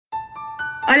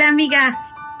Hola, amiga.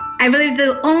 I believe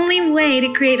the only way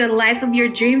to create a life of your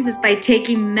dreams is by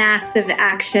taking massive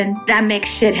action that makes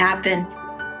shit happen.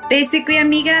 Basically,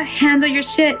 amiga, handle your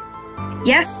shit.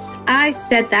 Yes, I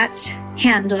said that.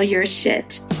 Handle your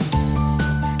shit.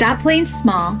 Stop playing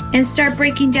small and start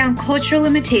breaking down cultural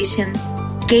limitations,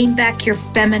 gain back your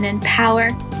feminine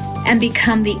power, and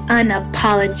become the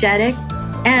unapologetic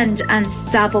and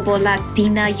unstoppable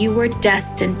Latina you were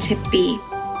destined to be.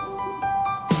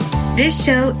 This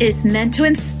show is meant to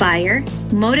inspire,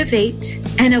 motivate,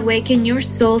 and awaken your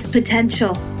soul's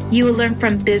potential. You will learn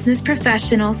from business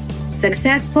professionals,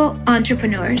 successful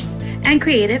entrepreneurs, and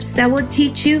creatives that will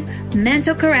teach you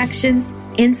mental corrections,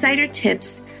 insider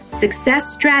tips,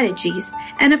 success strategies,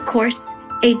 and of course,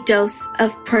 a dose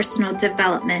of personal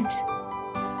development.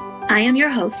 I am your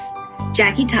host,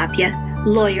 Jackie Tapia,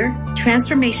 lawyer,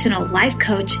 transformational life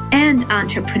coach, and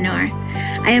entrepreneur.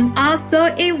 I am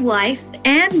also a wife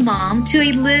and mom to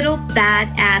a little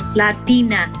badass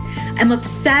Latina. I'm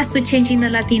obsessed with changing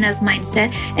the Latina's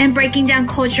mindset and breaking down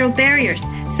cultural barriers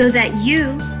so that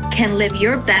you can live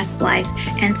your best life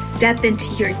and step into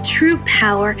your true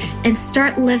power and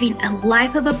start living a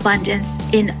life of abundance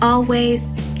in all ways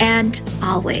and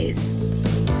always.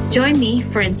 Join me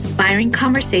for inspiring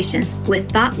conversations with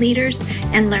thought leaders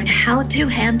and learn how to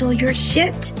handle your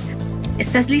shit.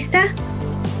 ¿Estás lista?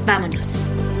 Vámonos.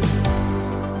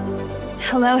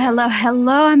 Hello,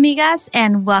 amigas,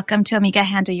 and welcome to Amiga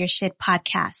Handle Your Shit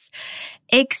podcast.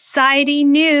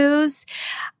 Exciting news.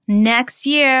 Next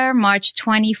year, March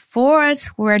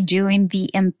 24th, we're doing the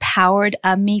Empowered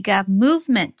Amiga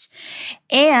movement,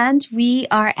 and we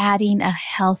are adding a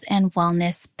health and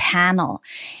wellness panel.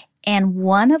 And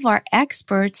one of our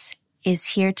experts is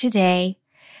here today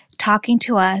talking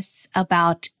to us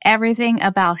about everything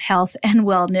about health and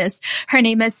wellness. Her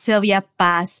name is Silvia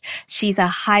Paz. She's a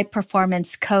high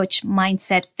performance coach,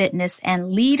 mindset, fitness,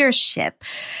 and leadership.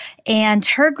 And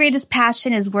her greatest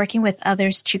passion is working with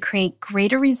others to create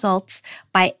greater results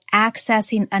by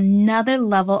accessing another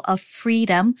level of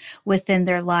freedom within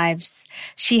their lives.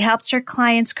 She helps her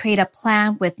clients create a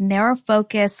plan with narrow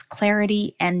focus,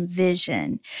 clarity, and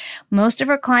vision. Most of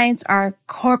her clients are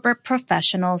corporate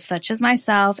professionals such as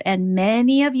myself and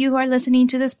many of you who are listening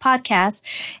to this podcast.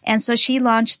 And so she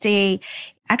launched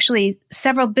actually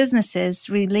several businesses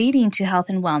relating to health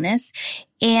and wellness.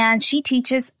 And she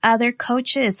teaches other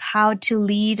coaches how to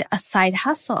lead a side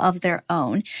hustle of their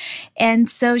own. And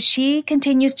so she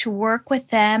continues to work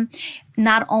with them,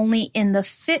 not only in the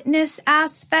fitness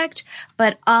aspect,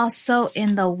 but also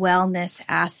in the wellness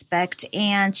aspect.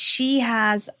 And she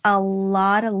has a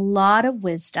lot of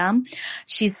wisdom.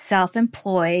 She's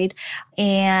self-employed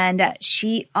and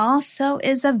she also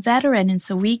is a veteran. And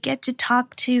so we get to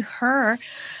talk to her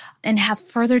and have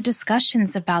further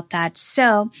discussions about that.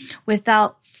 So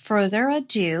without further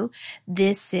ado,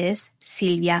 this is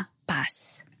Silvia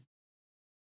Paz.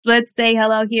 Let's say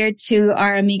hello here to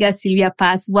our amiga Silvia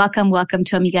Paz. Welcome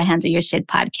to Amiga Handle Your Shit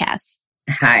podcast.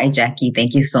 Hi, Jackie.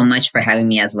 Thank you so much for having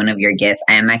me as one of your guests.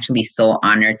 I am actually so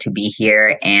honored to be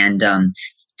here and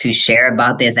to share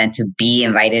about this and to be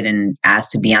invited and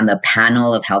asked to be on the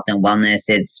panel of health and wellness.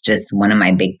 It's just one of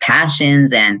my big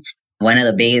passions, and one of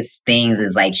the biggest things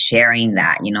is like sharing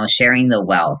that, sharing the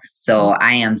wealth. So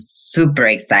I am super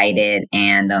excited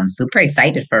and super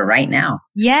excited for right now.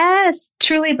 Yes,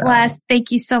 truly blessed.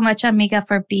 Thank you so much, amiga,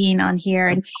 for being on here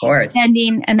and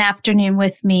spending an afternoon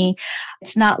with me.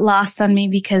 It's not lost on me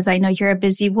because I know you're a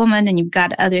busy woman and you've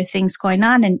got other things going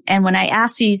on. And when I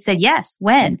asked you, you said, yes,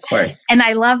 when? Of course. And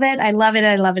I love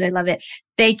it.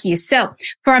 Thank you. So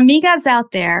for amigas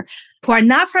out there who are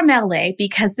not from LA,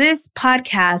 because this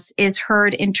podcast is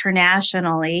heard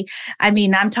internationally. I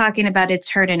mean, I'm talking about it's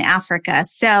heard in Africa.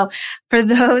 So for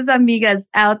those amigas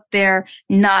out there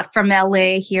not from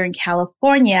LA here in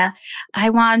California, I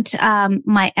want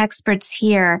my experts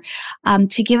here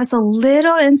to give us a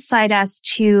little insight as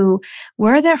to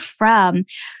where they're from.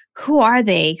 Who are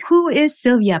they? Who is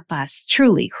Silvia Paz?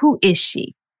 Truly, who is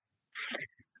she?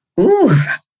 Ooh.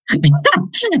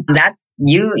 That's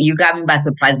you got me by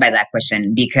surprise by that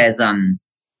question because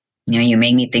you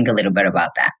made me think a little bit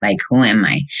about that. Like, who am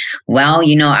I? Well,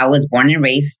 I was born and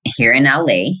raised here in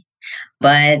LA,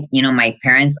 but my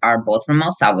parents are both from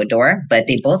El Salvador, but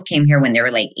they both came here when they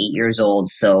were like 8 years old.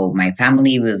 So my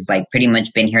family was like pretty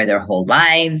much been here their whole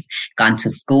lives, gone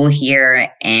to school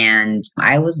here, and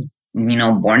I was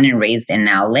born and raised in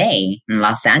LA, in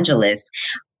Los Angeles.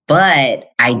 But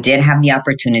I did have the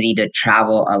opportunity to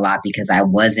travel a lot because I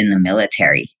was in the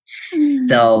military.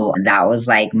 So that was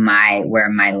like where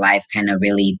my life kind of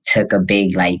really took a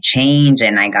big like change,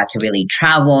 and I got to really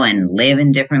travel and live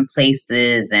in different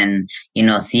places and,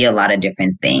 see a lot of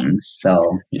different things.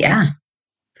 So yeah.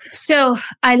 So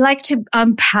I like to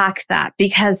unpack that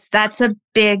because that's a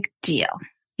big deal,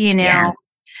 Yeah.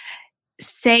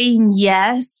 saying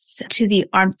yes to the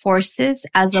armed forces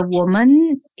as a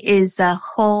woman is a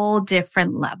whole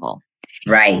different level.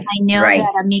 Right. And I know right.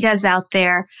 that amigas out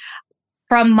there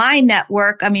from my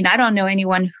network, I mean, I don't know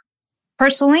anyone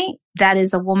personally that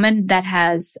is a woman that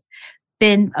has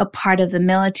been a part of the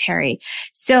military.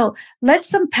 So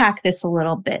let's unpack this a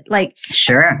little bit. Like,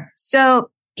 sure. So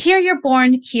here you're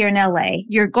born here in LA.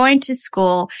 You're going to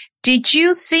school. Did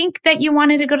you think that you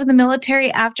wanted to go to the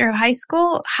military after high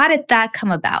school? How did that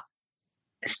come about?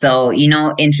 So,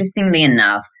 interestingly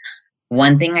enough,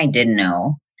 one thing I did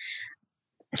know,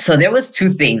 so there was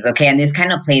two things, okay? And this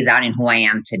kind of plays out in who I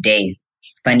am today,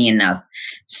 funny enough.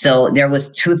 So there was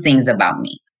two things about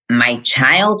me. My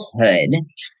childhood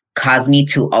caused me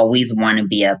to always want to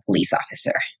be a police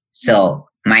officer. So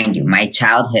mind you, my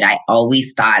childhood, I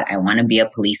always thought I want to be a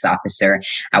police officer.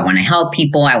 I want to help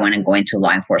people. I want to go into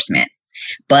law enforcement.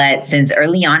 But since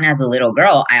early on as a little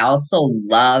girl, I also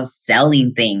love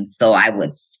selling things. So I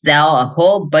would sell a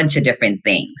whole bunch of different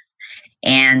things.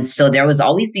 And so there was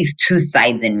always these two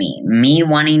sides in me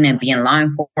wanting to be in law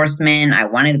enforcement. I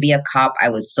wanted to be a cop. I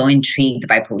was so intrigued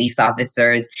by police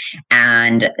officers,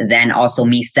 and then also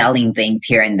me selling things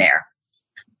here and there.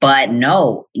 But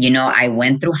no, I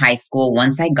went through high school.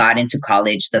 Once I got into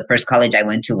college, the first college I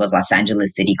went to was Los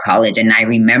Angeles City College. And I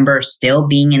remember still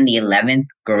being in the 11th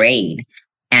grade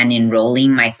and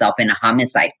enrolling myself in a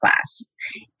homicide class.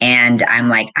 And I'm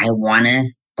like, I want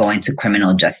to go into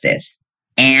criminal justice.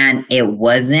 And it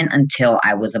wasn't until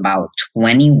I was about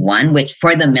 21, which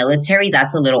for the military,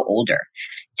 that's a little older.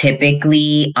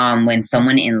 Typically, when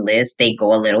someone enlists, they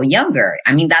go a little younger.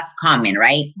 I mean, that's common,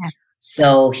 right? Yeah.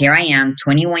 So here I am,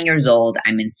 21 years old.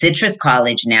 I'm in Citrus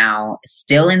College now,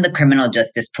 still in the criminal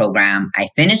justice program. I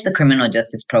finished the criminal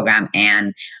justice program.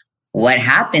 And what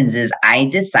happens is I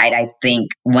think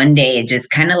one day it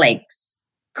just kind of like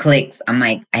clicks. I'm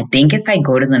like, I think if I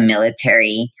go to the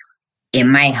military, it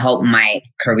might help my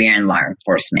career in law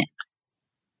enforcement.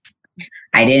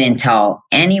 I didn't tell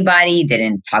anybody,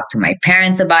 didn't talk to my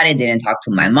parents about it, didn't talk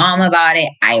to my mom about it.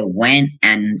 I went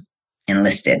and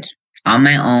enlisted on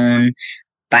my own,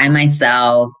 by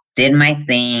myself, did my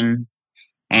thing,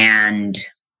 and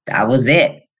that was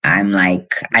it. I'm like,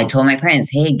 I told my parents,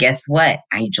 hey, guess what?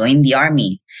 I joined the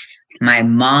Army. My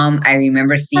mom, I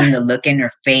remember seeing the look in her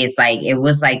face. Like, it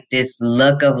was like this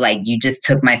look of like, you just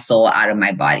took my soul out of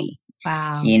my body.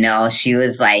 Wow. She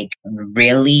was like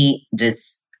really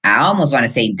just, I almost want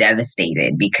to say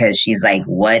devastated, because she's like,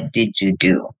 what did you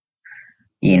do?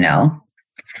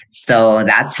 So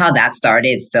that's how that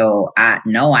started. So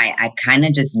no, I kind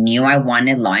of just knew I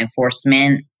wanted law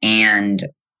enforcement, and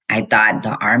I thought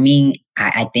the Army,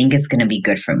 I think it's going to be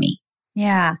good for me.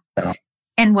 Yeah. So.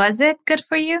 And was it good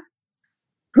for you?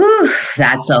 Whew,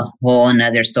 that's a whole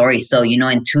nother story. So,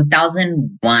 in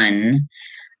 2001,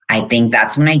 I think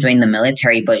that's when I joined the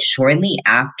military, but shortly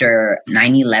after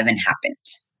 9/11 happened.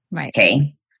 Right.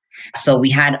 Okay. So we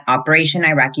had Operation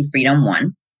Iraqi Freedom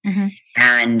 1. Mm-hmm.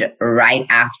 And right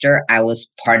after, I was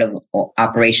part of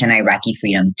Operation Iraqi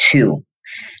Freedom 2.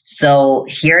 So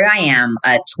here I am,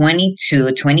 a 22,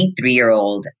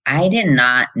 23-year-old. I did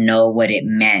not know what it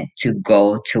meant to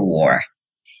go to war.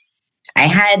 I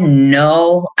had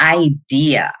no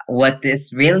idea what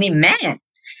this really meant.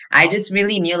 I just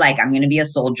really knew, like, I'm going to be a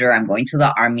soldier. I'm going to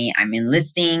the Army. I'm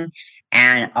enlisting.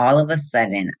 And all of a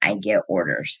sudden, I get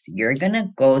orders. You're going to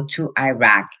go to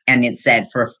Iraq. And it said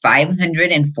for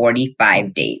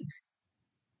 545 days.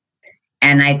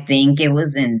 And I think it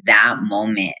was in that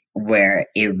moment where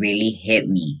it really hit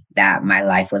me that my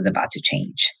life was about to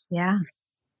change. Yeah.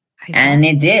 And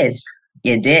it did.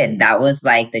 It did. That was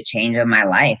like the change of my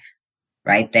life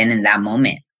right then in that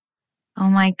moment. Oh,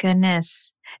 my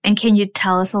goodness. And can you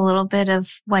tell us a little bit of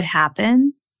what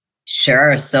happened?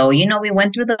 Sure. So, we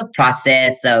went through the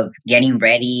process of getting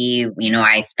ready.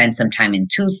 I spent some time in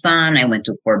Tucson. I went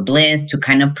to Fort Bliss to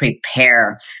kind of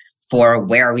prepare for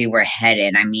where we were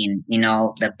headed. I mean,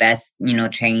 the best,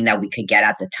 training that we could get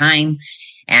at the time.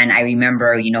 And I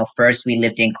remember, first we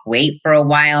lived in Kuwait for a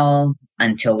while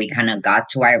until we kind of got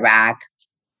to Iraq.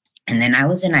 And then I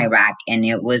was in Iraq, and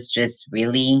it was just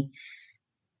really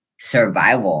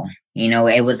survival.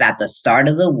 It was at the start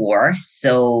of the war,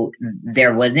 so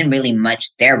there wasn't really much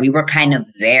there. We were kind of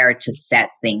there to set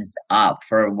things up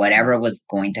for whatever was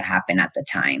going to happen at the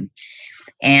time.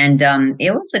 And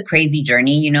it was a crazy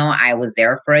journey. I was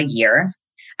there for a year.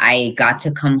 I got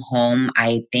to come home,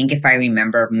 I think if I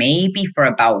remember, maybe for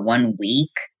about 1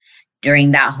 week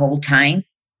during that whole time.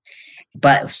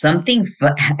 But something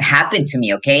happened to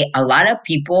me, okay? A lot of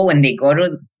people, when they go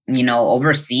to,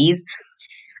 overseas,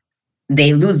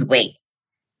 they lose weight.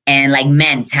 And like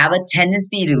men have a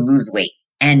tendency to lose weight.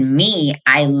 And me,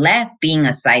 I left being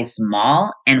a size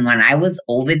small. And when I was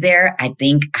over there, I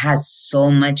think I had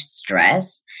so much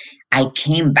stress. I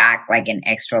came back like an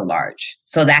extra large.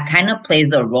 So that kind of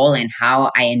plays a role in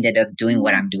how I ended up doing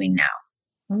what I'm doing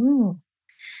now. Ooh.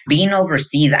 Being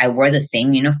overseas, I wore the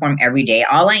same uniform every day.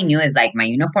 All I knew is like my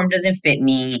uniform doesn't fit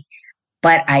me,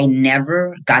 but I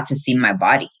never got to see my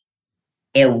body.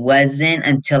 It wasn't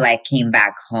until I came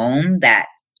back home that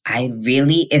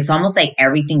it's almost like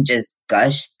everything just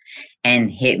gushed and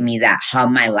hit me that how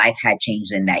my life had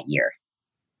changed in that year.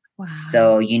 Wow.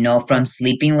 So, from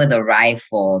sleeping with a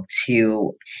rifle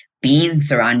to being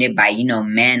surrounded by,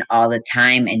 men all the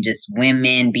time and just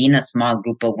women, being a small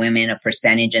group of women, a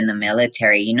percentage in the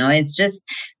military, it's just,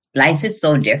 life is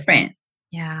so different.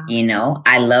 Yeah.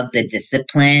 I love the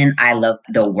discipline. I love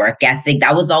the work ethic.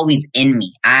 That was always in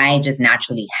me. I just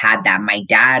naturally had that. My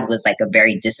dad was like a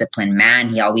very disciplined man.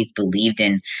 He always believed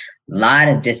in a lot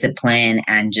of discipline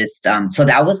and just, so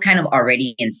that was kind of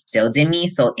already instilled in me.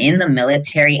 So in the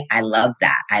military, I loved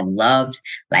that. I loved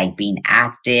like being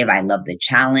active. I loved the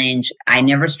challenge. I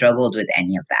never struggled with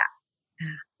any of that.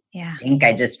 Yeah. I think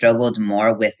I just struggled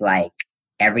more with like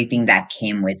everything that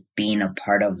came with being a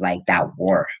part of like that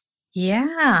war.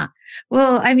 Yeah.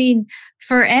 Well, I mean,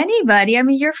 for anybody, I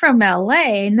mean, you're from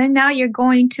LA and then now you're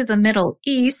going to the Middle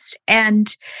East. And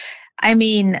I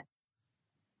mean,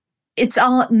 it's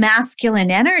all masculine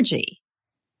energy.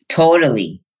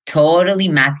 Totally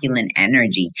masculine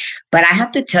energy. But I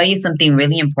have to tell you something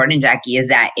really important, Jackie, is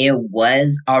that it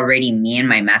was already me and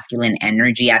my masculine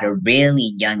energy at a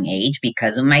really young age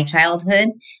because of my childhood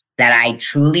that I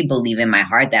truly believe in my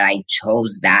heart that I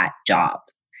chose that job.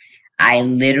 I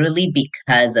literally,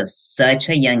 because of such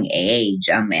a young age,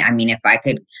 I mean, if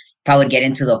I would get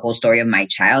into the whole story of my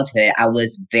childhood, I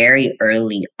was very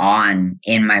early on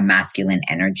in my masculine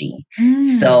energy.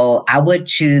 So I would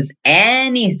choose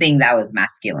anything that was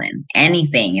masculine,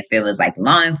 anything. If it was like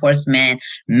law enforcement,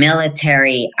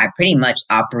 military, I pretty much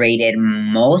operated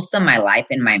most of my life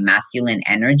in my masculine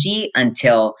energy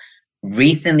until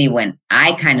recently when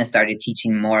I kind of started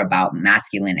teaching more about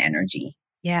masculine energy.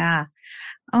 Yeah.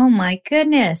 Oh my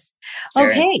goodness. Sure.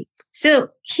 Okay. So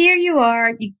here you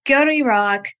are, you go to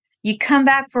Iraq, you come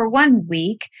back for 1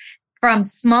 week from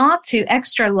small to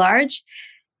extra large.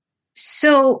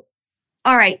 So,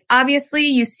 all right. Obviously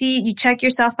you check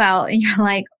yourself out and you're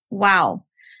like, wow,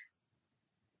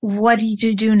 what did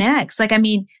you do next? Like, I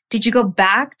mean, did you go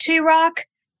back to Iraq?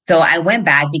 So I went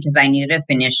back because I needed to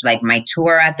finish like my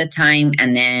tour at the time.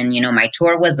 And then, my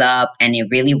tour was up and it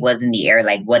really was in the air,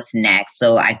 like what's next?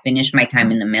 So I finished my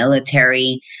time in the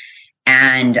military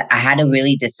and I had to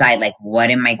really decide like,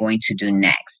 what am I going to do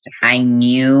next? I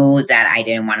knew that I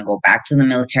didn't want to go back to the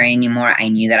military anymore. I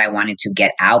knew that I wanted to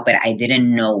get out, but I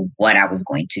didn't know what I was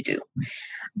going to do.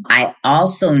 I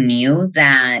also knew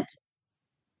that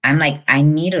I'm like, I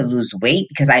need to lose weight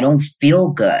because I don't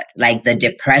feel good. Like the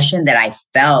depression that I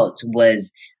felt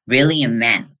was really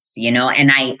immense, and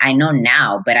I know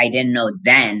now, but I didn't know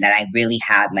then that I really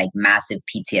had like massive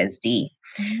PTSD.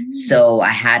 So I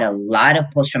had a lot of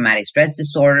post-traumatic stress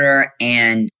disorder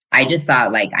and I just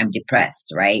thought like, I'm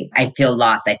depressed, right? I feel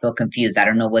lost. I feel confused. I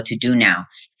don't know what to do now.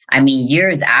 I mean,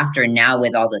 years after now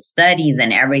with all the studies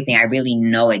and everything, I really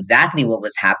know exactly what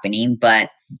was happening, but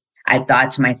I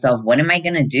thought to myself, what am I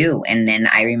going to do? And then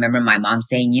I remember my mom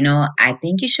saying, I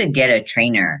think you should get a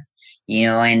trainer,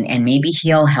 and maybe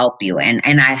he'll help you. And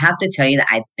I have to tell you that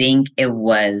I think it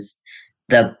was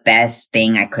the best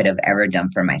thing I could have ever done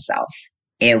for myself.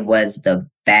 It was the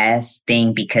best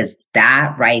thing because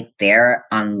that right there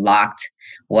unlocked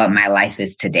what my life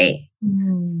is today.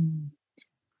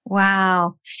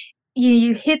 Wow.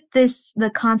 You hit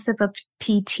the concept of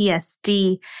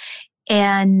PTSD.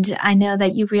 And I know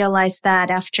that you realized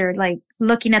that after like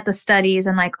looking at the studies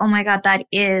and like, oh my God, that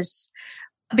is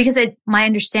because my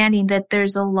understanding that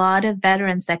there's a lot of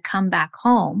veterans that come back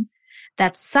home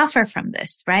that suffer from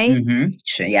this, right? Mm-hmm.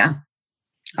 Sure. Yeah.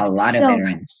 A lot of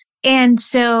veterans. And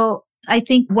so I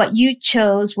think what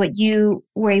you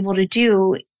were able to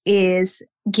do is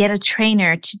get a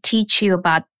trainer to teach you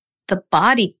about the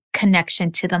body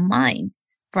connection to the mind,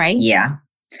 right? Yeah.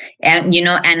 And,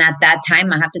 and at that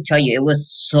time, I have to tell you, it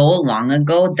was so long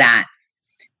ago that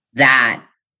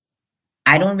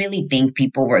I don't really think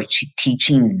people were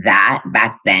teaching that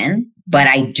back then. But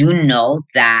I do know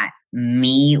that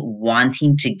me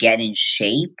wanting to get in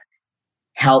shape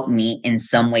helped me in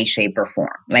some way, shape, or form.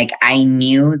 Like I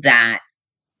knew that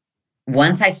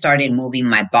once I started moving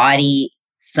my body,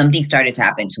 something started to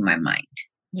happen to my mind,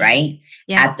 right?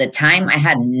 Yeah. At the time, I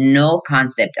had no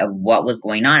concept of what was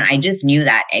going on. I just knew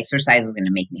that exercise was going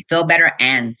to make me feel better.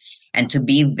 And to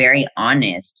be very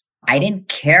honest, I didn't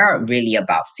care really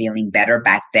about feeling better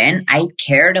back then. I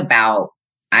cared about,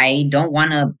 I don't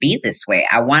want to be this way.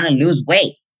 I want to lose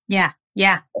weight. Yeah.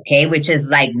 Yeah. Okay. Which is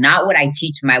like not what I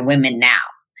teach my women now.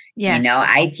 Yeah. You know,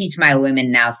 I teach my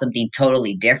women now something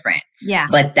totally different. Yeah.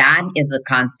 But that is a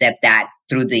concept that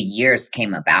through the years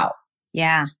came about.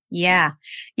 Yeah. Yeah.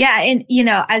 Yeah. And, you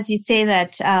know, as you say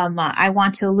that, I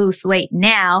want to lose weight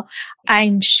now,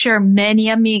 I'm sure many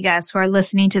amigas who are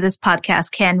listening to this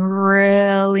podcast can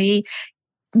really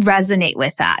resonate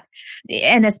with that.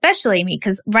 And especially me,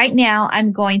 because right now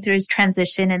I'm going through this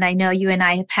transition and I know you and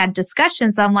I have had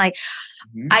discussions. I'm like,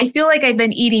 I feel like I've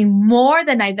been eating more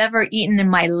than I've ever eaten in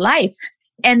my life.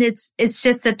 And it's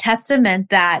just a testament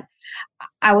that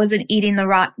I wasn't eating the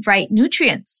right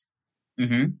nutrients.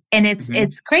 And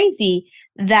it's crazy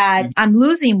that I'm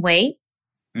losing weight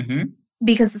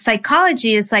because the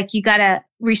psychology is like, you got to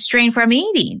restrain from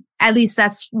eating. At least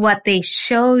that's what they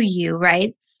show you,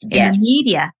 right? In the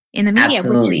media,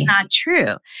 Absolutely. Which is not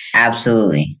true.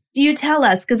 Absolutely. You tell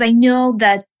us, because I know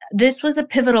that this was a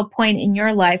pivotal point in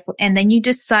your life, and then you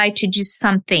decide to do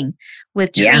something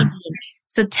with training. Yeah.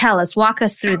 So tell us, walk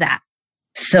us through that.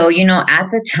 So, you know, at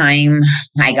the time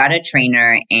I got a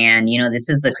trainer, and, you know, this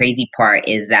is the crazy part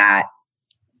is that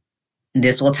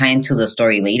this will tie into the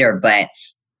story later, but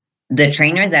the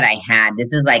trainer that I had,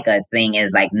 this is like a thing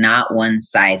is like not one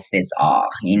size fits all,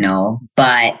 you know,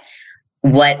 but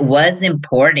what was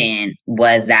important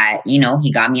was that, you know,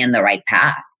 he got me on the right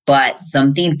path, but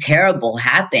something terrible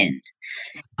happened.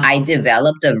 I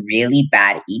developed a really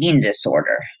bad eating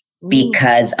disorder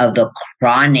because of the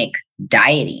chronic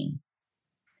dieting.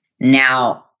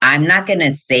 Now, I'm not going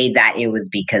to say that it was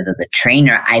because of the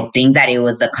trainer. I think that it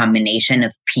was a combination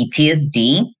of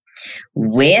PTSD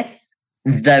with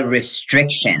the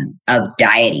restriction of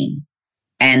dieting.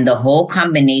 And the whole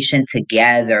combination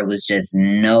together was just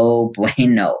no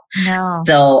bueno. No.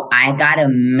 So I got a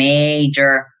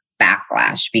major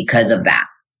backlash because of that.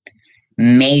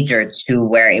 Major, to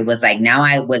where it was like now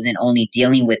I wasn't only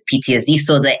dealing with PTSD.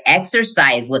 So the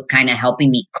exercise was kind of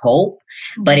helping me cope,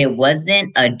 but it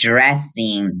wasn't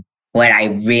addressing what I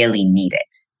really needed.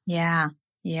 Yeah.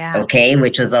 Yeah. Okay.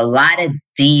 Which was a lot of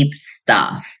deep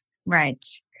stuff. Right.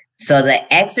 So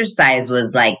the exercise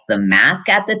was like the mask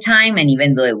at the time. And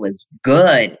even though it was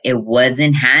good, it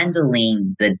wasn't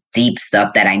handling the deep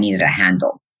stuff that I needed to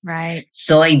handle. Right.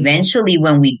 So eventually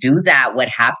when we do that, what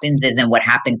happens is, and what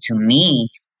happened to me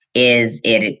is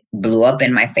it blew up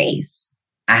in my face.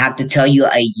 I have to tell you,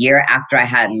 a year after I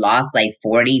had lost like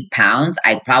 40 pounds,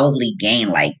 I probably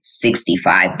gained like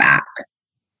 65 back.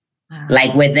 Wow.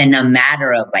 Like within a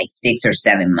matter of like 6 or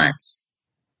 7 months.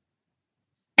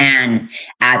 And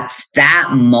at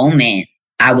that moment,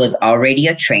 I was already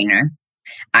a trainer.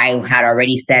 I had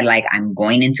already said, like, I'm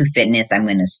going into fitness. I'm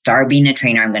going to start being a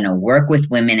trainer. I'm going to work with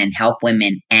women and help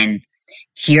women. And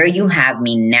here you have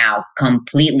me now,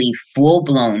 completely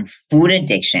full-blown food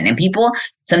addiction. And people,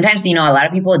 sometimes, you know, a lot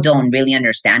of people don't really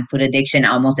understand food addiction.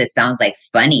 Almost it sounds like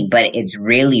funny, but it's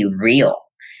really real.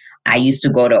 I used to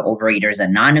go to Overeaters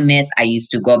Anonymous. I used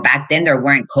to go back then. There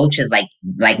weren't coaches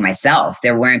like myself.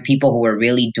 There weren't people who were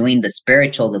really doing the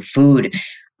spiritual, the food,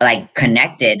 like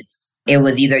connected. It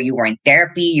was either you were in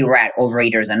therapy, you were at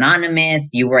Overeaters Anonymous,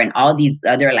 you were in all these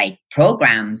other like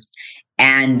programs.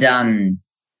 And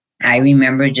I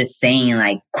remember just saying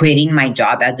like quitting my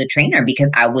job as a trainer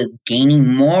because I was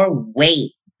gaining more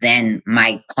weight than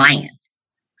my clients.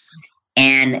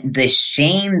 And the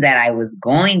shame that I was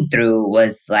going through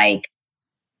was like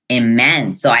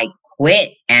immense. So I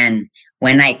quit. And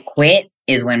when I quit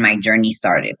is when my journey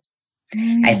started.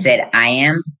 I said, I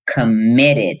am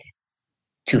committed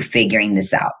to figuring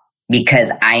this out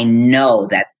because I know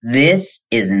that this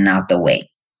is not the way.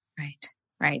 Right.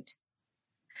 Right.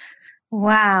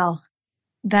 Wow.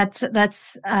 That's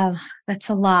a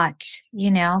lot,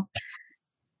 you know,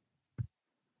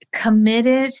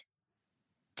 committed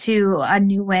to a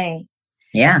new way.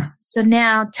 Yeah. So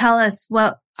now tell us,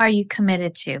 what are you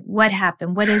committed to? What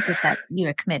happened? What is it that you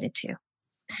are committed to?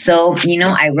 So, you know,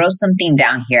 I wrote something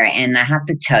down here and I have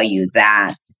to tell you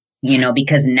that, you know,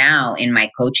 because now in my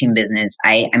coaching business,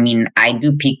 I mean, I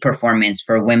do peak performance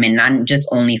for women, not just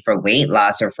only for weight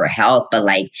loss or for health, but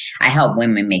like I help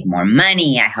women make more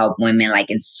money. I help women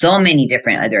like in so many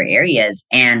different other areas.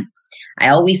 And I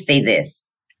always say this.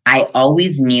 I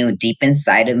always knew deep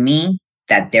inside of me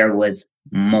that there was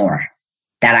more,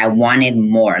 that I wanted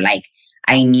more. Like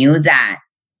I knew that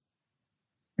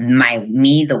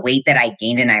the weight that I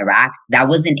gained in Iraq, that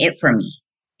wasn't it for me.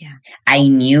 Yeah. I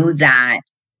knew that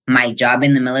my job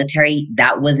in the military,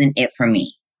 that wasn't it for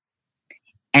me.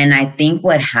 And I think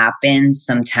what happens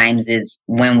sometimes is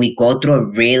when we go through a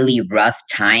really rough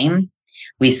time,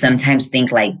 we sometimes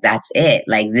think like, that's it.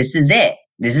 Like, this is it.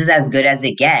 This is as good as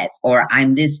it gets. Or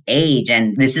I'm this age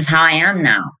and this is how I am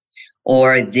now.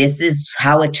 Or this is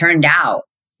how it turned out.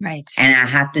 Right. And I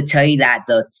have to tell you that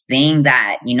the thing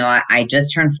that, I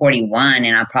just turned 41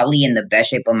 and I'm probably in the best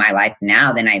shape of my life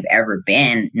now than I've ever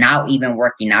been, not even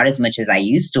working out as much as I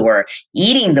used to or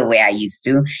eating the way I used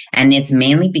to. And it's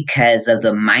mainly because of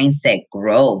the mindset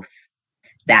growth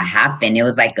that happened. It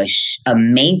was like a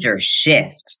major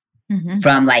shift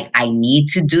from like, I need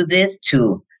to do this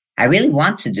to, I really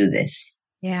want to do this.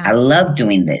 Yeah. I love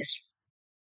doing this.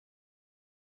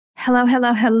 Hello,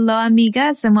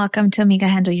 amigas, and welcome to Amiga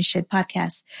Handle Your Shit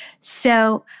podcast.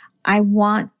 So I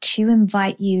want to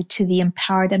invite you to the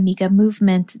Empowered Amiga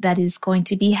movement that is going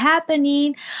to be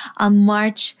happening on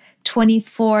March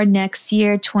 24 next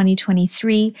year,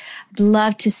 2023. I'd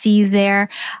love to see you there.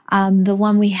 The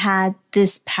one we had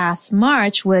this past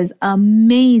March was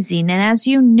amazing. And as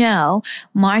you know,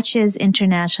 March is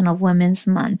International Women's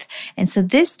Month. And so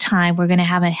this time we're going to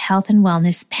have a health and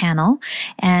wellness panel.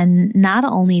 And not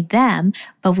only them,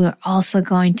 but we're also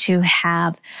going to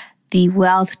have the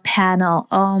wealth panel.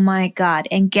 Oh my God.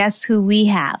 And guess who we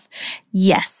have?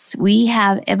 Yes, we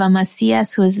have Eva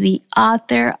Macias, who is the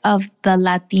author of The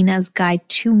Latina's Guide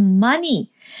to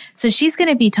Money. So she's going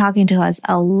to be talking to us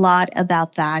a lot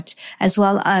about that, as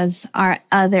well as our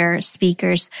other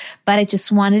speakers. But I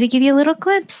just wanted to give you a little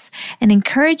glimpse and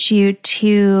encourage you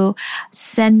to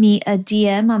send me a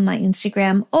DM on my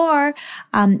Instagram, or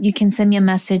you can send me a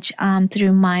message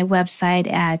through my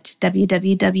website at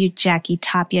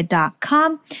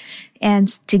www.jackietapia.com. And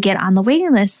to get on the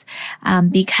waiting list,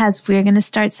 because we're going to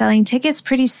start selling tickets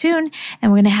pretty soon.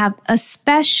 And we're going to have a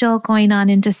special going on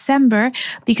in December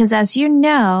because, as you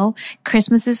know,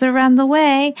 Christmas is around the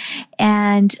way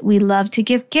and we love to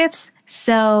give gifts.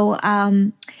 So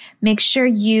make sure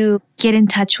you get in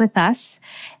touch with us,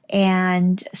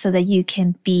 and so that you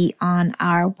can be on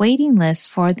our waiting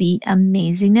list for the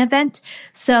amazing event.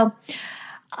 So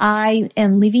I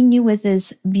am leaving you with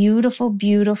this beautiful,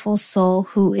 beautiful soul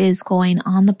who is going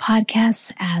on the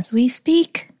podcast as we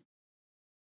speak.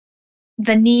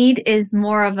 The need is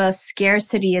more of a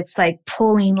scarcity. It's like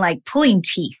pulling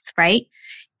teeth, right?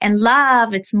 And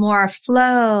love, it's more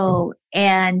flow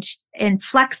and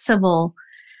flexible.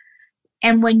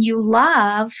 And when you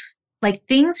love, like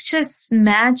things just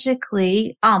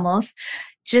magically almost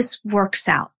just works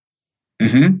out.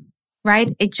 Mm-hmm.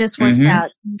 Right? It just works out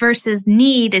versus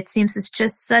need. It seems it's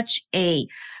just such a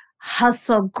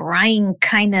hustle grind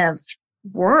kind of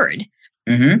word.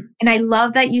 And I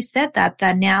love that you said that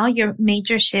now your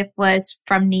major shift was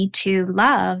from need to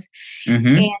love.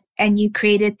 And you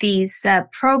created these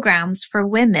programs for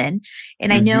women.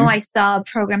 And I know I saw a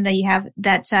program that you have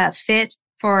that's fit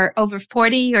for over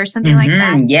 40 or something like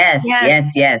that. Yes.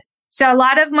 So a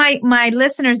lot of my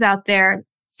listeners out there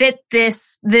fit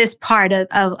this part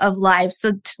of life.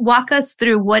 So walk us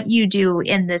through what you do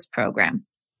in this program.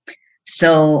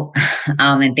 So,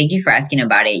 and thank you for asking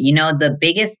about it. The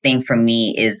biggest thing for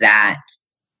me is that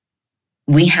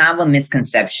we have a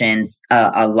misconception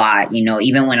a lot,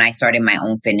 even when I started my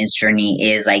own fitness journey,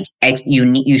 is like,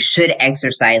 you should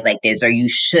exercise like this, or you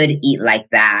should eat like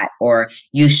that, or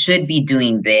you should be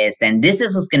doing this, and this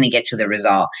is what's going to get you the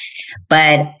result.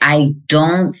 But I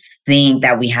don't think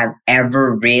that we have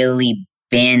ever really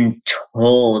been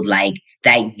told like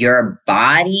that your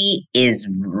body is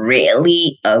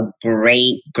really a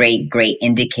great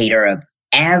indicator of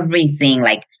everything.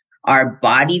 Like, our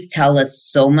bodies tell us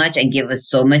so much and give us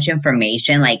so much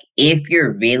information. Like, if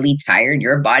you're really tired,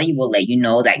 your body will let you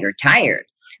know that you're tired.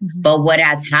 But what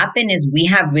has happened is we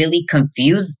have really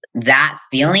confused that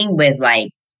feeling with like,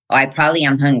 oh, I probably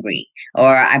am hungry,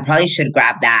 or I probably should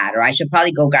grab that, or I should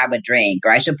probably go grab a drink,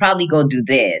 or I should probably go do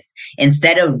this,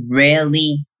 instead of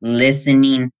really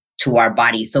listening to our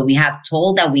body. So we have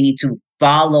told that we need to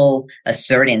follow a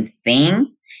certain thing.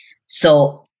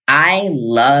 So I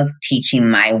love teaching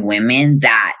my women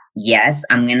that, yes,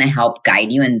 I'm going to help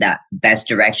guide you in the best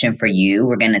direction for you.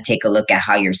 We're going to take a look at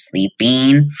how you're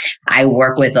sleeping. I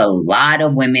work with a lot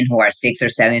of women who are 6 or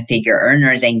 7 figure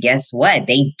earners. And guess what?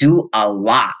 They do a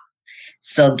lot.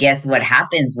 So guess what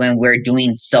happens when we're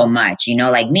doing so much?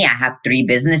 Like me, I have 3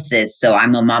 businesses. So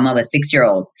I'm a mom of a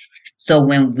 6-year-old. So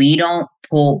when we don't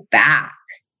pull back,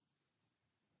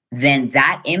 then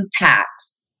that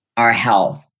impacts our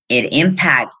health. It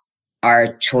impacts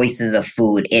our choices of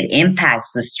food. It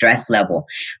impacts the stress level.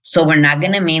 So we're not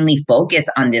going to mainly focus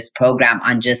on this program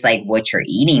on just like what you're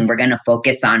eating. We're going to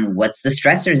focus on what's the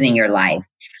stressors in your life.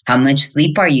 How much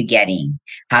sleep are you getting?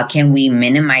 How can we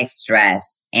minimize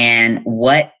stress? And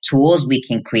what tools we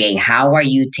can create? How are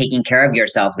you taking care of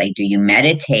yourself? Like, do you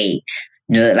meditate?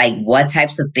 Like, what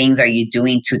types of things are you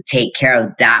doing to take care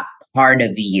of that part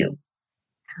of you?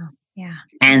 Yeah.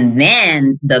 And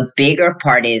then the bigger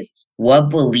part is, what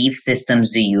belief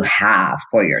systems do you have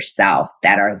for yourself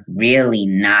that are really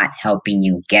not helping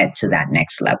you get to that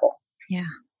next level? Yeah.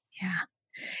 Yeah.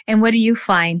 And what do you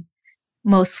find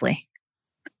mostly?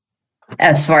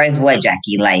 As far as what,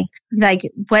 Jackie? Like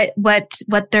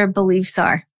what their beliefs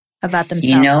are about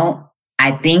themselves?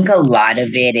 I think a lot of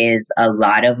it is a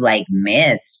lot of like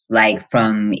myths, like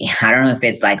from, I don't know if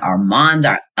it's like our moms,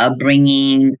 our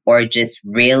upbringing, or just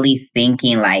really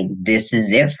thinking like, this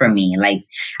is it for me. Like,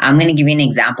 I'm going to give you an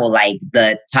example, like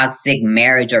the toxic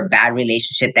marriage or bad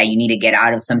relationship that you need to get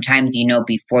out of. Sometimes,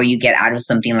 before you get out of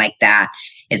something like that,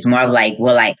 it's more of like,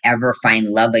 will I ever find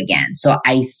love again? So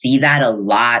I see that a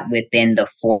lot within the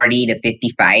 40 to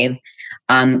 55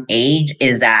 age,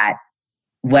 is that,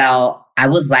 well, I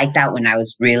was like that when I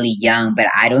was really young, but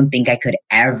I don't think I could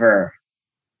ever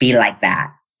be like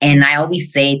that. And I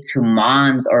always say to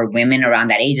moms or women around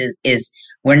that age is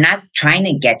we're not trying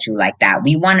to get you like that.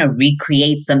 We want to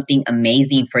recreate something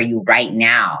amazing for you right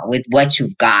now with what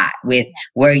you've got, with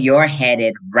where you're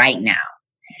headed right now.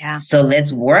 Yeah. So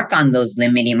let's work on those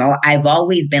limiting. I've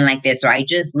always been like this, or I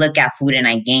just look at food and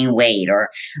I gain weight,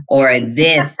 or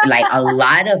this, like a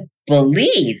lot of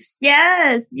beliefs.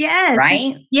 Yes.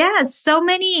 Right? Yes. So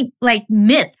many like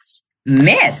myths,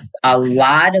 a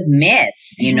lot of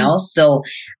myths, So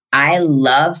I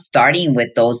love starting with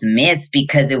those myths,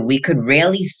 because if we could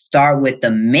really start with the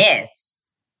myths,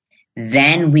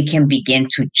 then we can begin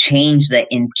to change the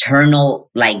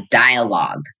internal like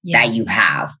dialogue that you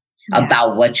have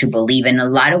about what you believe. And a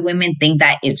lot of women think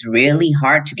that it's really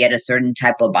hard to get a certain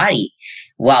type of body.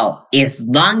 Well, as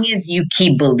long as you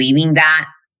keep believing that,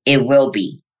 it will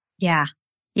be. Yeah.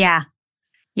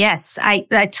 Yes. I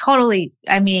totally,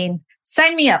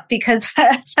 sign me up, because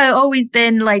that's always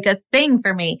been like a thing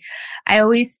for me. I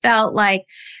always felt like,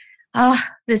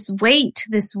 this weight.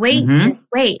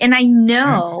 And I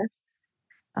know,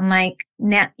 I'm like,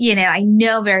 I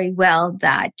know very well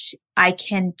that I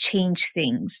can change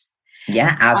things.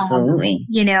 Yeah, absolutely.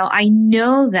 I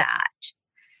know that.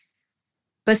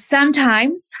 But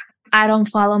sometimes I don't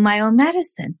follow my own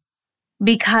medicine,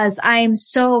 because I'm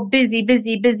so busy.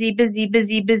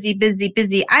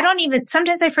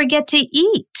 Sometimes I forget to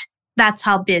eat. That's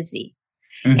how busy.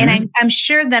 And I'm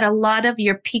sure that a lot of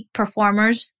your peak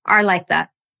performers are like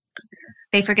that.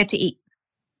 They forget to eat.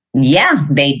 Yeah,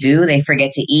 they do. They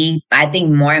forget to eat. I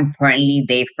think more importantly,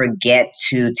 they forget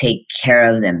to take care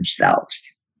of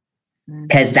themselves.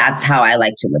 Because that's how I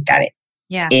like to look at it.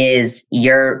 Yeah.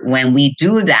 When we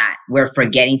do that, we're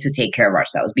forgetting to take care of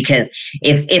ourselves. Because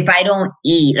if I don't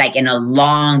eat like in a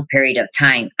long period of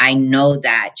time, I know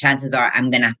that chances are I'm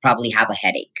going to probably have a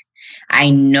headache.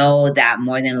 I know that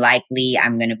more than likely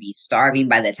I'm going to be starving.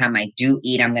 By the time I do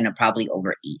eat, I'm going to probably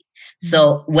overeat.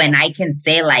 So when I can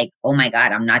say like, oh my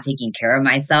God, I'm not taking care of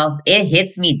myself, it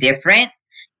hits me different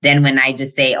than when I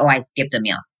just say, oh, I skipped a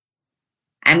meal.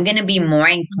 I'm going to be more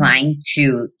inclined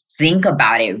to think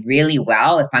about it really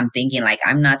well if I'm thinking like,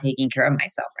 I'm not taking care of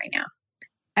myself right now.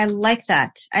 I like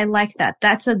that.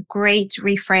 That's a great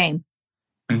reframe.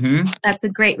 That's a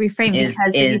great reframe,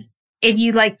 because if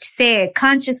you like say it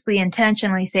consciously,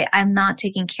 intentionally say, I'm not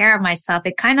taking care of myself,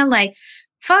 it kind of like,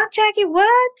 fuck, Jackie,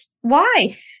 what?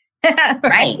 Why?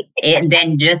 Right. And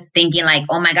then just thinking like,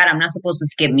 oh my God, I'm not supposed to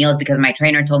skip meals because my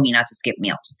trainer told me not to skip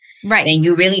meals. Right. Then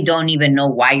you really don't even know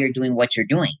why you're doing what you're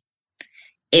doing.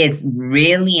 It's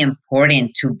really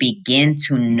important to begin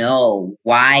to know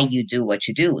why you do what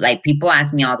you do. Like people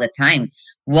ask me all the time,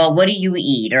 well, what do you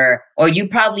eat? Or you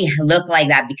probably look like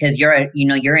that because you're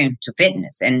into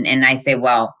fitness. And I say,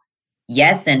 well,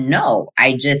 yes and no.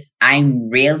 I'm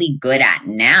really good at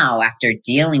now, after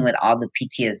dealing with all the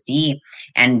PTSD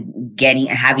and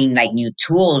having like new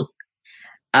tools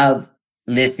of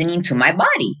listening to my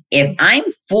body. If I'm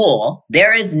full,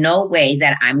 there is no way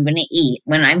that I'm going to eat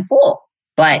when I'm full.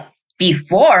 But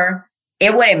before,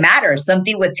 it wouldn't matter.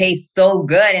 Something would taste so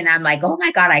good. And I'm like, oh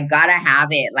my God, I gotta have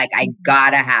it. Like, I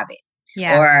gotta have it.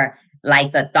 Yeah. Or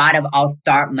like the thought of I'll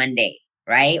start Monday,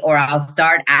 right? Or I'll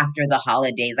start after the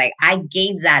holidays. Like I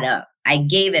gave that up. I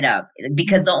gave it up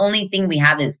because the only thing we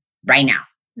have is right now.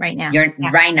 right now. You're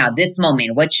right now, this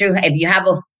moment. If you have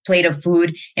a plate of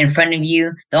food in front of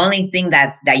you, the only thing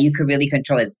that you could really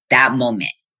control is that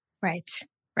moment. Right.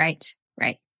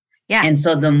 Yeah. And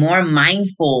so the more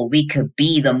mindful we could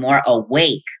be, the more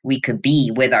awake we could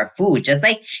be with our food. Just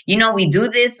like, we do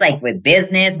this like with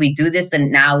business, we do this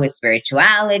and now with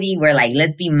spirituality. We're like,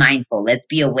 let's be mindful, let's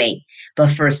be awake. But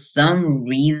for some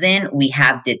reason, we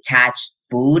have detached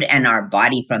food and our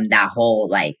body from that whole,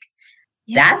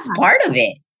 that's part of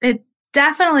it. It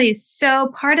definitely is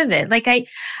so part of it.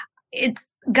 It's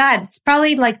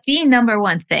probably like the number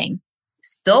one thing.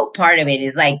 So part of it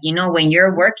is when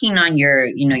you're working on your,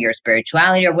 your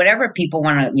spirituality or whatever people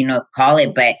want to, call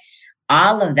it, but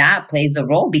all of that plays a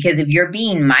role, because if you're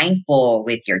being mindful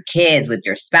with your kids, with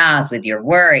your spouse, with your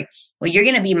work, well, you're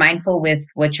going to be mindful with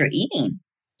what you're eating.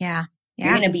 Yeah. You're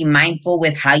going to be mindful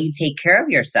with how you take care of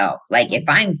yourself. Like if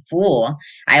I'm full,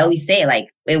 I always say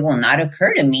it will not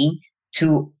occur to me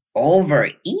to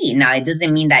overeat. Now, it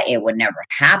doesn't mean that it would never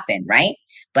happen, right?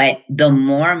 But the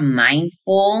more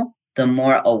mindful, the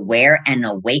more aware and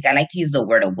awake. I like to use the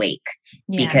word awake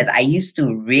because I used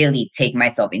to really take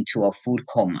myself into a food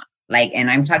coma. And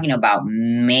I'm talking about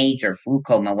major food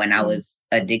coma when I was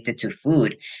addicted to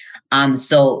food.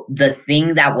 So the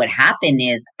thing that would happen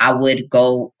is I would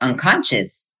go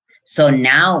unconscious. So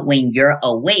now when you're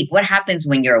awake, what happens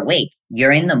when you're awake?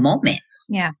 You're in the moment.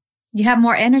 Yeah. You have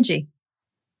more energy.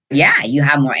 Yeah, you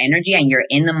have more energy and you're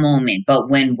in the moment. But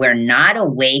when we're not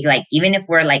awake, even if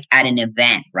we're at an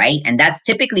event, right? And that's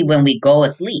typically when we go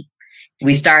asleep.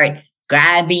 We start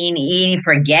grabbing, eating,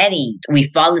 forgetting.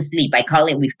 We fall asleep. I call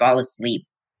it we fall asleep.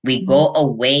 We go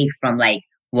away from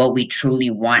what we truly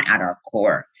want at our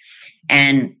core.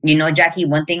 And, Jackie,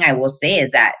 one thing I will say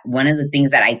is that one of the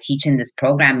things that I teach in this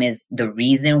program is the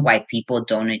reason why people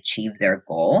don't achieve their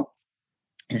goal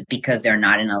is because they're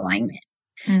not in alignment.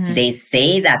 Mm-hmm. They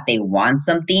say that they want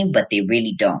something, but they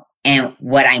really don't. And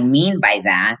what I mean by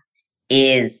that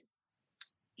is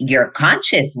your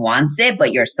conscious wants it,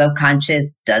 but your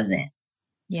subconscious doesn't.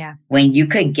 Yeah. When you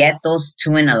could get those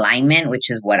two in alignment,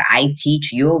 which is what I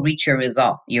teach, you'll reach your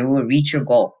result. You will reach your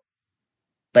goal.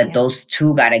 But those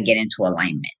two got to get into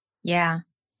alignment. Yeah.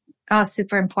 Oh,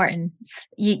 super important.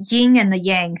 Yin and the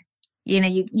yang, you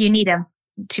need them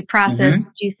to process,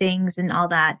 do things and all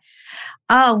that.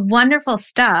 Oh, wonderful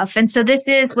stuff. And so this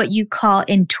is what you call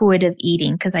intuitive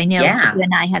eating, because I know you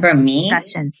and I had some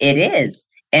discussions. It is.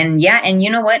 And and you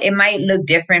know what? It might look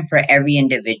different for every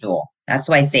individual. That's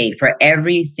why I say for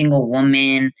every single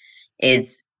woman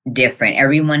is different.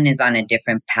 Everyone is on a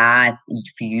different path.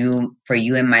 For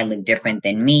you, it might look different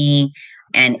than me.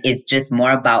 And it's just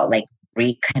more about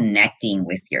reconnecting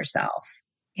with yourself.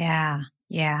 Yeah.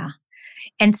 Yeah.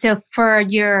 And so for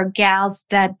your gals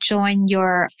that join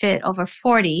your Fit Over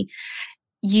 40,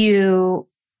 you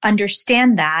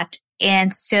understand that.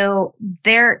 And so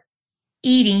their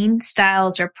eating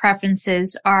styles or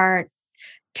preferences are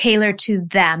tailored to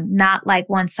them, not like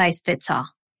one size fits all.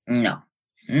 No,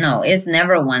 it's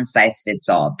never one size fits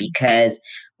all because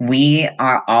we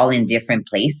are all in different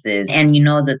places. And,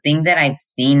 the thing that I've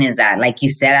seen is that, like you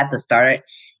said at the start,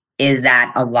 is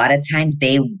that a lot of times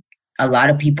a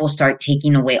lot of people start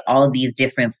taking away all these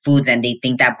different foods and they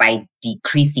think that by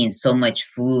decreasing so much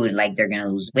food, they're going to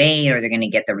lose weight or they're going to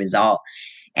get the result.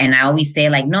 And I always say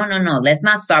no, let's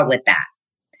not start with that.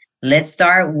 Let's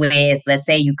start with, let's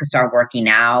say you could start working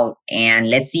out and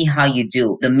let's see how you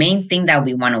do. The main thing that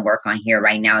we want to work on here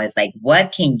right now is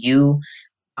what can you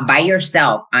by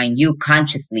yourself and you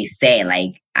consciously say,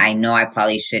 I know I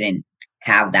probably shouldn't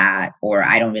have that, or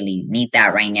I don't really need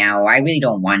that right now, or I really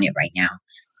don't want it right now.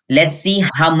 Let's see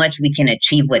how much we can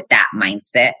achieve with that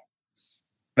mindset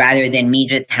rather than me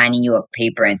just handing you a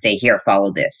paper and say, here,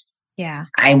 follow this. Yeah.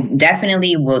 I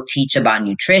definitely will teach about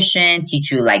nutrition, teach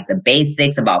you the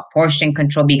basics about portion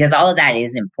control, because all of that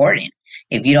is important.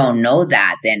 If you don't know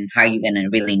that, then how are you going to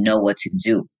really know what to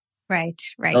do? Right.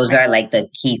 Those are the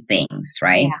key things,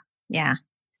 right? Yeah.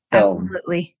 So,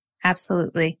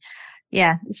 Absolutely.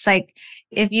 Yeah. It's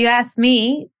if you ask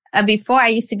me, before I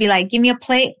used to be give me a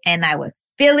plate and I would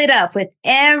fill it up with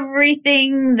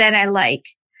everything that I like.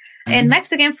 And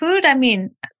Mexican food,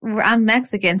 I'm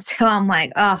Mexican, so I'm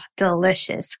oh,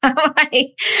 delicious.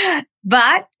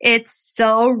 But it's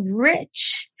so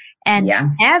rich and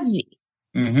heavy.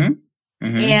 Mm-hmm.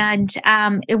 And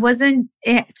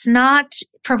it's not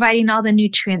providing all the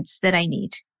nutrients that I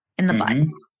need in the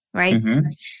body, right? Mm-hmm.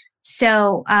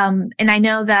 So, and I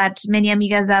know that many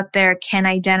amigas out there can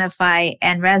identify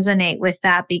and resonate with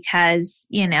that because,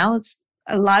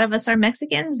 a lot of us are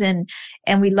Mexicans and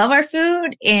we love our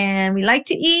food and we like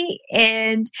to eat,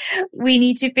 and we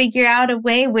need to figure out a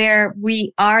way where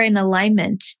we are in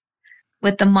alignment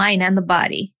with the mind and the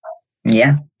body.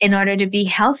 Yeah. In order to be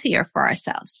healthier for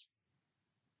ourselves.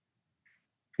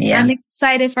 Yeah. I'm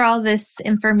excited for all this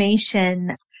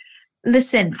information.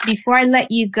 Listen, before I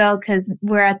let you go, because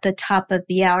we're at the top of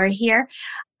the hour here,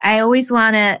 I always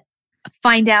want to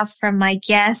find out from my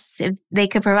guests if they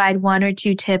could provide 1 or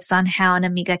 2 tips on how an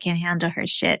amiga can handle her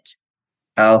shit.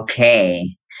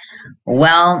 Okay.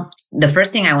 Well, the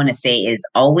first thing I want to say is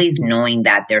always knowing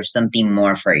that there's something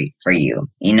more for you,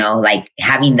 like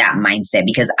having that mindset,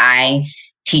 because I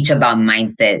teach about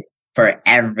mindset for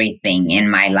everything in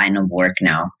my line of work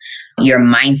now. Your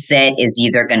mindset is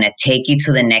either going to take you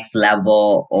to the next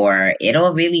level or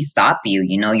it'll really stop you.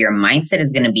 Your mindset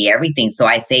is going to be everything. So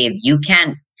I say, if you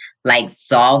can't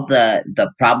solve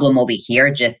the problem over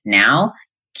here just now,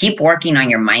 keep working on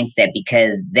your mindset,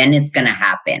 because then it's going to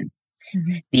happen.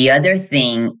 Mm-hmm. The other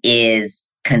thing is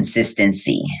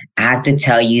consistency. I have to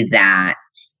tell you that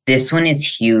this one is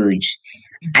huge.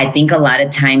 I think a lot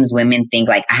of times women think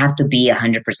I have to be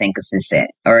 100%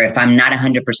 consistent, or if I'm not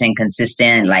 100%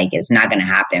 consistent, it's not going to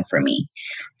happen for me.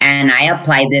 And I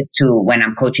apply this to when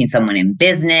I'm coaching someone in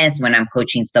business, when I'm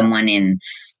coaching someone in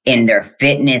their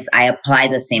fitness, I apply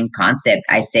the same concept.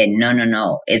 I said,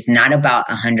 no. It's not about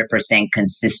 100%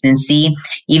 consistency.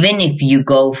 Even if you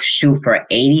go shoot for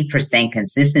 80%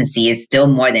 consistency, it's still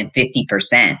more than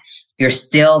 50%. You're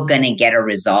still going to get a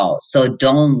result. So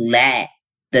don't let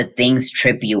the things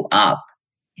trip you up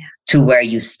to where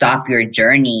you stop your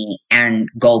journey and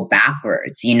go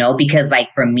backwards, because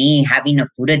for me, having a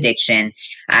food addiction,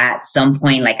 at some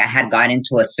point, I had gotten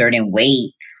to a certain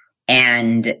weight,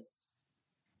 and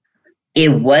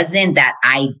it wasn't that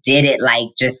I did it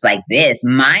just like this.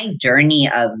 My journey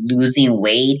of losing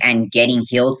weight and getting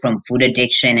healed from food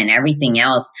addiction and everything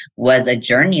else was a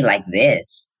journey like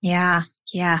this. Yeah.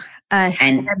 Yeah.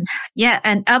 And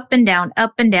up and down,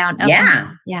 up and down. Up yeah. And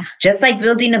down. Yeah. Just like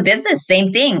building a business,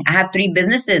 same thing. I have 3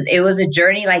 businesses. It was a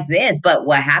journey like this. But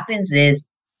what happens is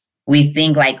we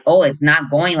think oh, it's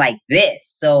not going like this,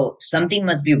 so something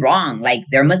must be wrong.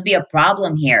 There must be a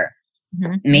problem here.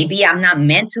 Mm-hmm. Maybe I'm not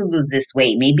meant to lose this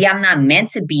weight. Maybe I'm not meant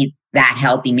to be that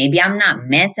healthy. Maybe I'm not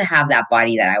meant to have that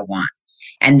body that I want.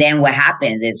 And then what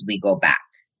happens is we go back.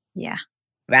 Yeah.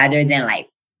 Rather than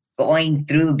going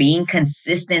through being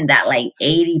consistent that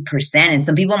 80%. And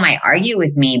some people might argue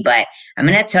with me, but I'm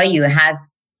going to tell you,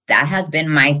 that has been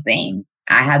my thing.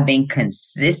 I have been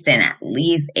consistent at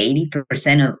least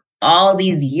 80% of all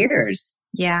these years.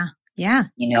 Yeah. Yeah.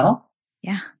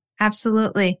 Yeah,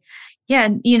 absolutely. Yeah.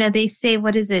 They say,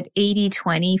 what is it?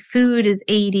 80-20. Food is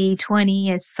 80-20.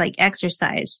 It's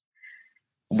exercise.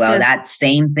 Well, that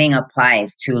same thing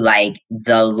applies to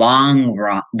the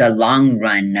long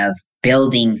run of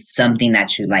building something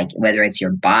that you like, whether it's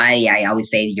your body. I always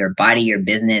say your body, your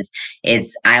business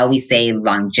I always say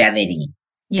longevity.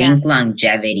 Yeah. Think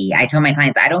longevity. I tell my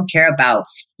clients, I don't care about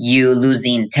you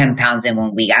losing 10 pounds in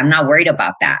 1 week. I'm not worried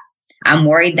about that. I'm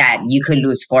worried that you could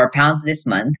lose 4 pounds this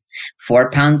month, 4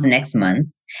 pounds next month,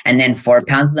 and then 4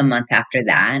 pounds the month after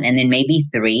that, and then maybe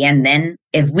 3. And then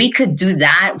if we could do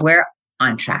that, we're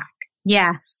on track.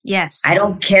 Yes. Yes. I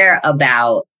don't care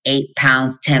about 8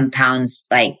 pounds, 10 pounds.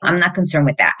 I'm not concerned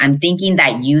with that. I'm thinking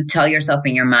that you tell yourself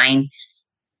in your mind,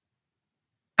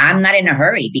 I'm not in a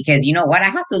hurry, because you know what? I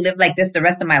have to live like this the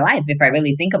rest of my life if I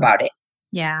really think about it.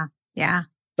 Yeah. Yeah.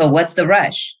 So what's the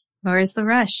rush? Where is the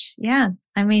rush? Yeah.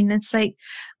 I mean, it's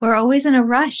we're always in a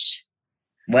rush.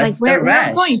 What's the rush? Where are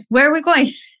we going? Where are we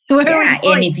going?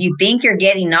 And if you think you're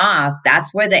getting off,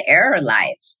 that's where the error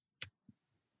lies.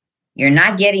 You're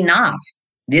not getting off.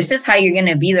 This is how you're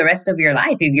going to be the rest of your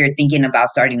life if you're thinking about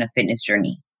starting a fitness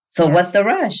journey. So what's the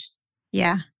rush?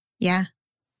 Yeah. Yeah.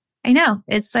 I know.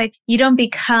 It's you don't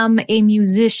become a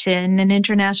musician, an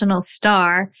international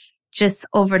star just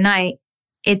overnight.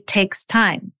 It takes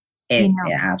time. Yeah,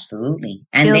 absolutely.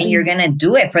 And then you're going to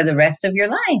do it for the rest of your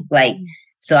life.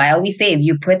 So I always say, if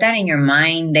you put that in your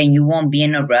mind, then you won't be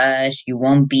in a rush.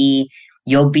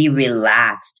 You'll be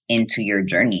relaxed into your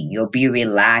journey. You'll be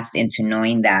relaxed into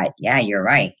knowing that, yeah, you're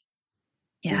right.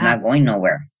 Yeah. It's not going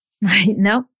nowhere.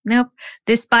 Nope.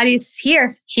 This body's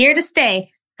here to stay.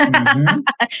 Mm-hmm.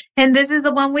 And this is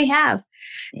the one we have.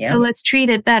 Yep. So let's treat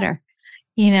it better.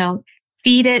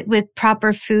 Feed it with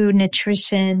proper food,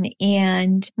 nutrition,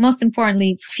 and most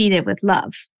importantly, feed it with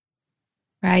love.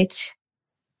 Right?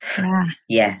 Yeah.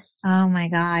 Yes. Oh my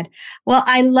God. Well,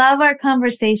 I love our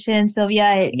conversation,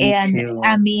 Sylvia. Me And too.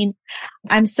 I mean,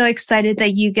 I'm so excited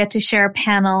that you get to share a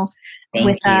panel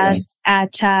with Thank you. us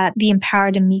at the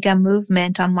Empowered Amiga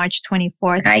movement on March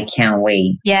 24th. I can't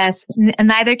wait. Yes,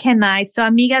 neither can I. So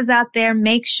amigas out there,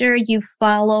 make sure you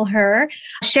follow her.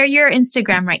 Share your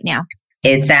Instagram right now.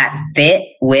 It's at Fit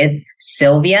with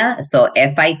Sylvia. So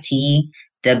FITWITH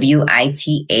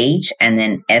and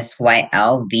then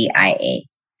SYLVIA.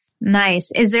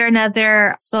 Nice. Is there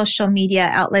another social media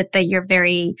outlet that you're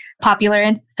very popular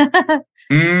in?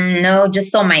 No, just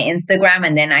so my Instagram,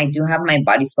 and then I do have my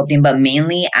body sculpting, but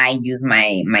mainly I use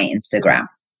my Instagram.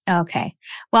 Okay.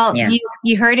 Well, Yeah.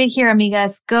 you heard it here,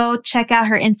 amigas. Go check out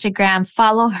her Instagram,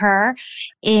 follow her,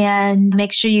 and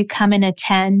make sure you come and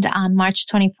attend on March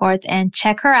 24th and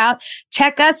check her out.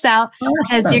 Check us out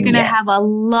because you're going to have a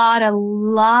lot of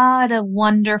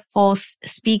wonderful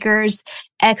speakers,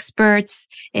 experts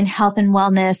in health and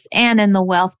wellness and in the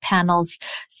wealth panels.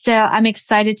 So I'm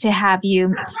excited to have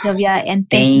you, Sylvia, and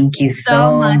thank you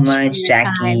so much, Jackie.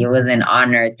 time. It was an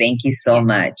honor. Thank you so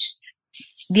much.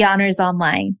 The honor is all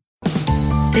mine.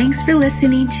 Thanks for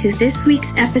listening to this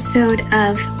week's episode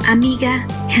of Amiga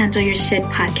Handle Your Shit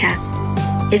podcast.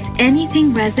 If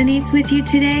anything resonates with you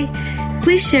today,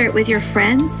 please share it with your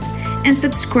friends and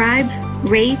subscribe,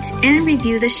 rate, and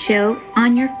review the show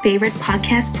on your favorite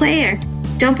podcast player.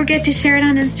 Don't forget to share it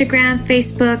on Instagram,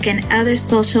 Facebook, and other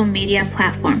social media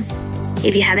platforms.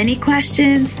 If you have any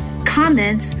questions,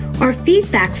 comments, or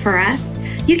feedback for us,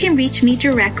 you can reach me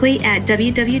directly at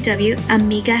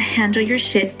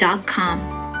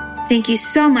www.amigahandleyourshit.com. Thank you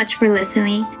so much for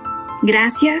listening.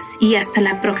 Gracias y hasta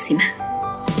la próxima.